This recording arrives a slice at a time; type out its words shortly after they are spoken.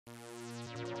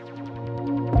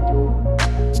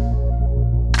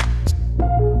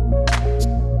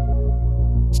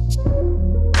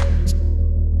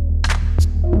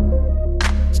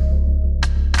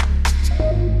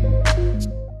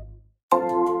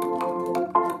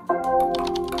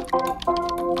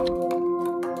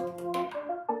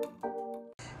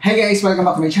Hi guys, welcome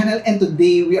back to my channel, and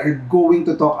today we are going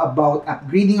to talk about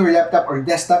upgrading your laptop or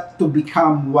desktop to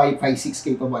become Wi-Fi 6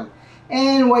 capable.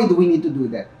 And why do we need to do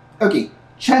that? Okay,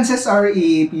 chances are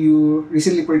if you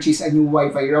recently purchased a new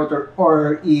Wi-Fi router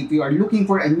or if you are looking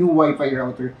for a new Wi-Fi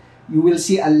router, you will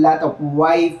see a lot of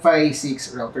Wi-Fi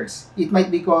 6 routers. It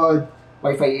might be called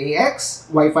Wi-Fi AX,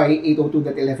 Wi-Fi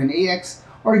 802.11ax,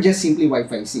 or just simply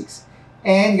Wi-Fi 6.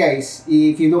 And guys,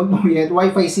 if you don't know yet,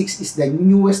 Wi-Fi 6 is the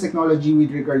newest technology with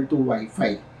regard to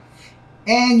Wi-Fi.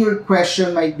 And your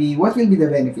question might be, what will be the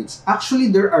benefits?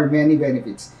 Actually, there are many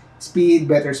benefits. Speed,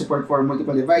 better support for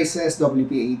multiple devices,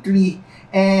 WPA3,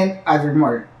 and other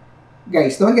more.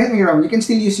 Guys, don't get me wrong, you can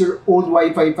still use your old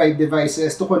Wi-Fi 5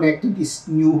 devices to connect to these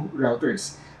new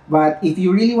routers. But if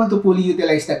you really want to fully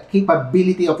utilize the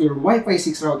capability of your Wi-Fi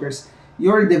 6 routers,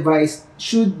 your device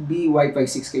should be Wi-Fi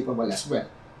 6 capable as well.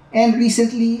 And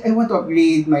recently, I want to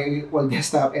upgrade my old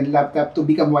desktop and laptop to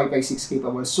become Wi-Fi 6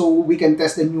 capable so we can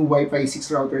test the new Wi-Fi 6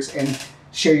 routers and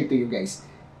share it to you guys.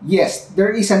 Yes,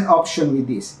 there is an option with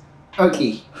this.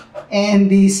 Okay, and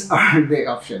these are the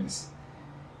options.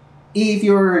 If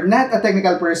you're not a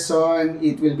technical person,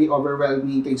 it will be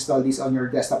overwhelming to install this on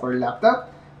your desktop or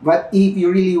laptop. But if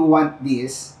you really want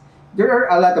this, there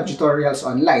are a lot of tutorials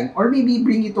online, or maybe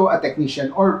bring it to a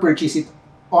technician or purchase it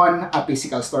on a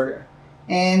physical store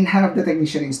and have the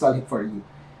technician install it for you.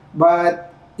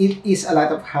 But it is a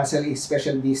lot of hassle,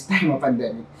 especially this time of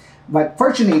pandemic. But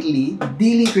fortunately,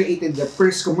 dlink created the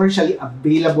first commercially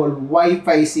available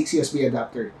Wi-Fi 6 USB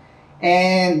adapter.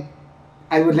 And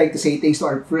I would like to say thanks to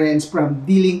our friends from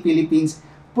dlink Philippines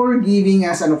for giving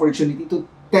us an opportunity to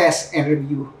test and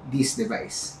review this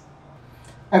device.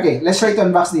 Okay, let's try to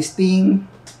unbox this thing.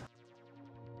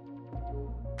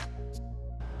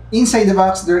 Inside the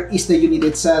box, there is the unit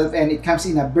itself, and it comes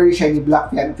in a very shiny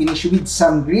black piano finish with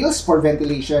some grills for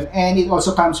ventilation, and it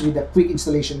also comes with a quick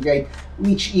installation guide,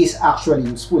 which is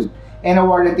actually useful. And a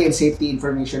warranty and safety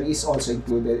information is also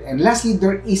included. And lastly,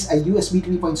 there is a USB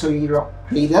 3.0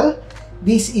 cradle.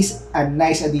 This is a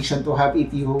nice addition to have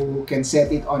if you can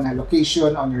set it on a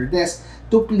location on your desk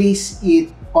to place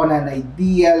it on an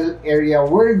ideal area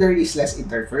where there is less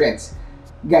interference.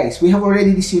 Guys, we have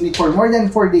already this unit for more than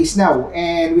 4 days now,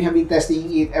 and we have been testing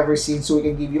it ever since so we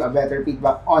can give you a better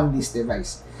feedback on this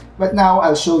device. But now,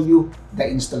 I'll show you the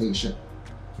installation.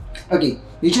 Okay,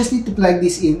 you just need to plug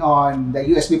this in on the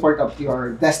USB port of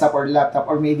your desktop or laptop,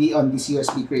 or maybe on this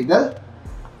USB cradle.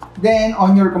 Then,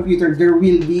 on your computer, there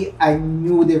will be a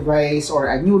new device or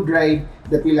a new drive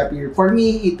that will appear. For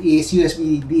me, it is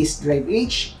USB disk drive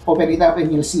H. Open it up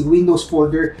and you'll see Windows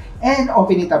folder, and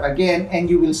open it up again and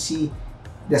you will see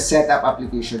the setup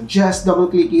application. Just double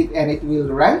click it and it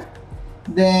will run.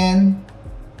 Then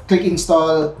click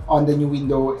install on the new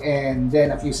window, and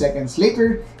then a few seconds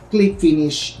later click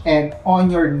finish, and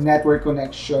on your network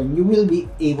connection you will be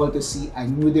able to see a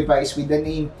new device with the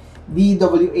name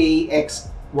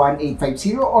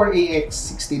AX1850 or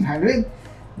AX1600.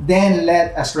 Then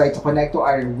let us try to connect to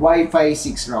our Wi-Fi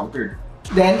 6 router.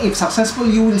 Then, if successful,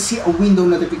 you will see a window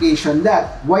notification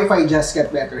that Wi-Fi just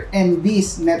got better, and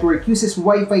this network uses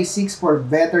Wi-Fi 6 for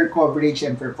better coverage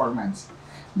and performance.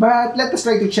 But let us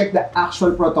try to check the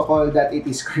actual protocol that it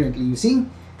is currently using.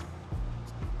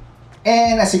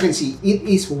 And as you can see, it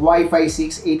is Wi-Fi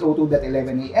 6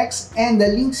 802.11ax, and the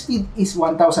link speed is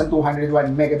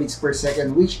 1201 megabits per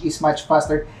second, which is much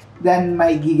faster than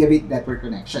my gigabit network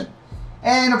connection.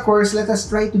 And of course, let us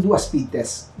try to do a speed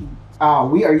test.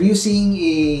 We are using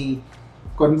a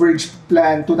converged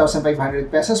plan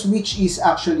 2,500 pesos, which is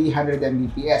actually 100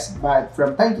 Mbps. But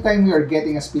from time to time, we are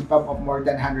getting a speed bump of more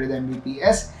than 100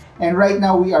 Mbps. And right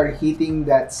now, we are hitting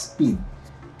that speed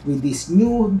with this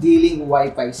new dlink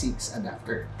Wi-Fi 6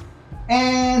 adapter.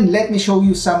 And let me show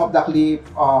you some of the clip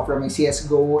from my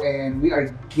CSGO, and we are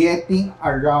getting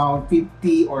around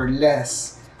 50 or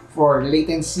less for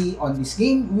latency on this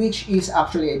game, which is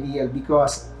actually ideal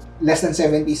because less than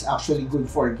 70 is actually good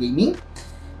for gaming.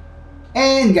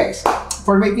 And guys,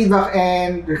 for my feedback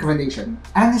and recommendation,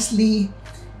 honestly,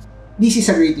 this is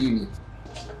a great unit.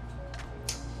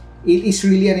 It is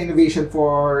really an innovation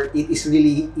it is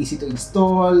really easy to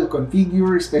install,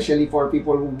 configure, especially for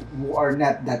people who are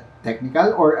not that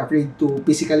technical or afraid to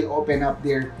physically open up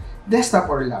their desktop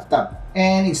or laptop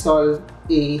and install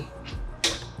a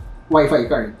Wi-Fi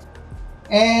card.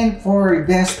 And for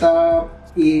desktop,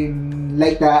 in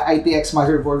like the ITX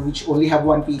motherboard, which only have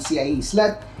one PCIe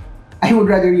slot, I would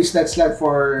rather use that slot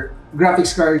for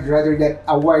graphics card rather than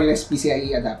a wireless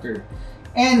PCIe adapter.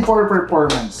 And for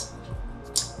performance,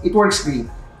 it works great.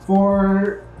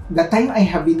 For the time I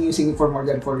have been using it for more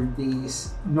than 4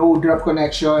 days, no drop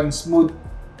connection, smooth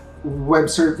web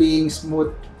surfing,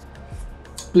 smooth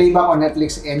playback on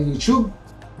Netflix and YouTube,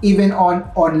 even on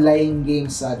online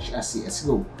games such as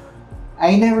CSGO.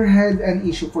 I never had an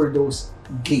issue for those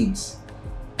games.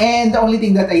 And the only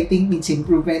thing that I think needs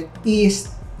improvement is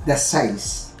the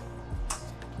size.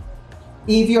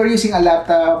 If you're using a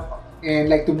laptop and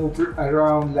like to move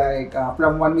around like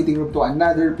from one meeting room to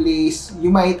another place,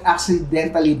 you might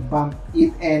accidentally bump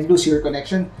it and lose your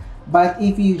connection. But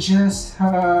if you just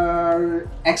are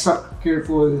extra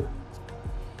careful,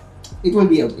 it will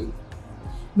be okay.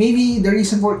 Maybe the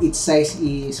reason for its size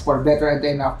is for better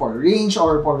antenna for range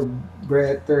or for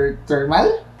better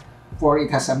thermal, for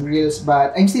it has some grills,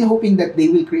 but I'm still hoping that they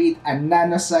will create a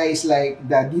nano size like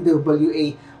the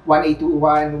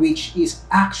DWA1800 which is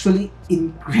actually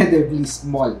incredibly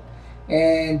small.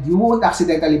 And you won't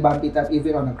accidentally bump it up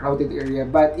even on a crowded area,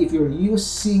 but if you're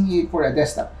using it for a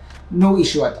desktop, no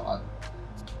issue at all.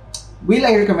 Will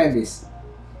I recommend this?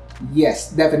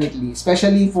 Yes, definitely.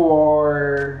 Especially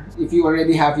for if you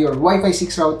already have your Wi-Fi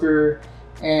 6 router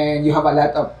and you have a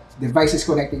lot of devices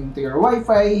connecting to your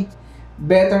Wi-Fi,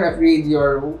 better upgrade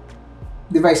your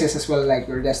devices as well, like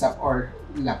your desktop or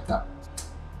laptop.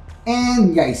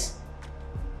 And guys,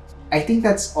 I think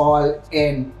that's all.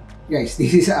 And guys,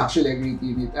 this is actually a great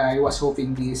unit. I was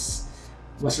hoping this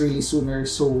was really sooner,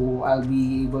 so I'll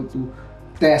be able to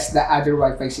test the other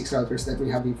Wi-Fi 6 routers that we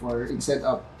have before instead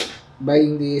of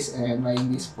buying this and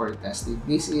buying this for testing.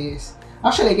 This is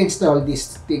actually, I can install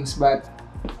these things, but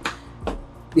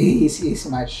this is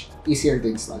much easier to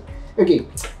install. Okay,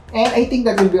 and I think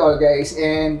that will be all, guys.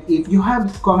 And if you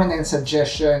have comment and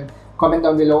suggestion, comment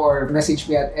down below or message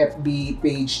me at FB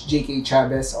page JK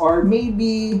Chavez, or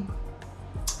maybe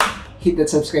hit that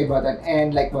subscribe button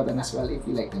and like button as well if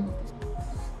you like the video.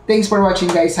 Thanks for watching,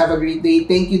 guys. Have a great day.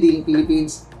 Thank you, dlink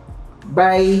Philippines.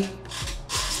 Bye.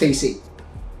 Stay safe.